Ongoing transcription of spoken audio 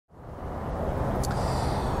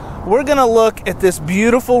We're gonna look at this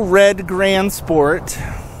beautiful red Grand Sport.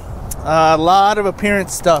 A lot of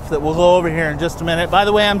appearance stuff that we'll go over here in just a minute. By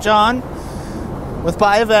the way, I'm John with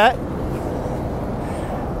Buy a Vet.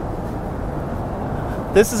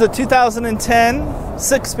 This is a 2010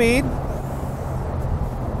 6-speed.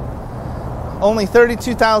 Only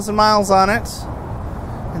 32,000 miles on it.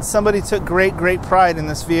 And somebody took great pride in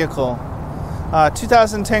this vehicle.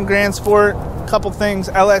 2010 Grand Sport, couple things,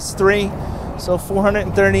 LS3, so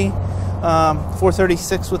 430,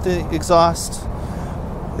 436 with the exhaust.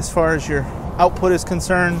 As far as your output is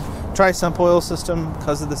concerned, tri-sump oil system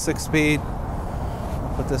because of the 6-speed.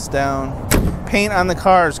 Put this down. Paint on the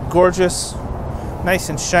car is gorgeous, nice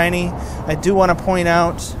and shiny. I do want to point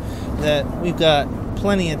out that we've got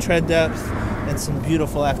plenty of tread depth and some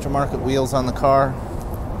beautiful aftermarket wheels on the car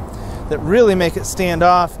that really make it stand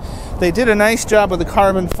off. They did a nice job with the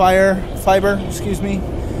carbon fiber, excuse me.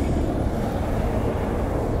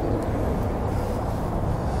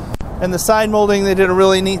 And the side molding, they did a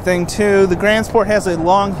really neat thing too. The Grand Sport has a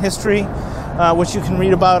long history, which you can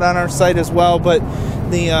read about on our site as well, but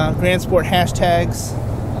the Grand Sport hashtags.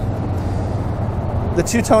 The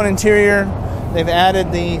two-tone interior, they've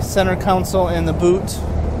added the center console and the boot.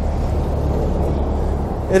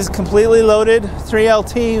 It is completely loaded,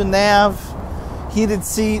 3LT nav, heated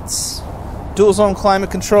seats, dual zone climate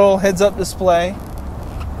control, heads-up display.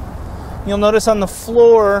 You'll notice on the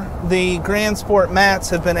floor, the Grand Sport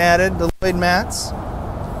mats have been added, the Lloyd mats.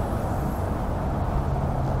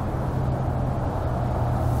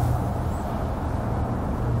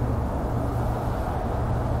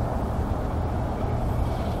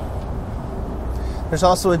 There's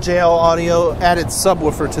also a JL Audio added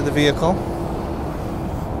subwoofer to the vehicle.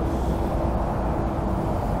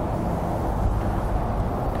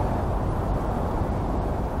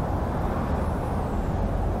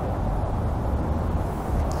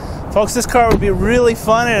 Folks, this car would be really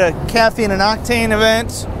fun at a Caffeine and Octane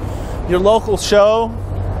event, your local show,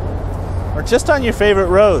 or just on your favorite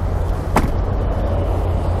road.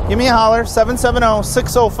 Give me a holler,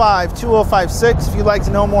 770-605-2056 if you'd like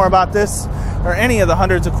to know more about this or any of the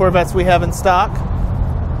hundreds of Corvettes we have in stock.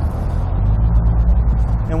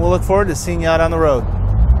 And we'll look forward to seeing you out on the road.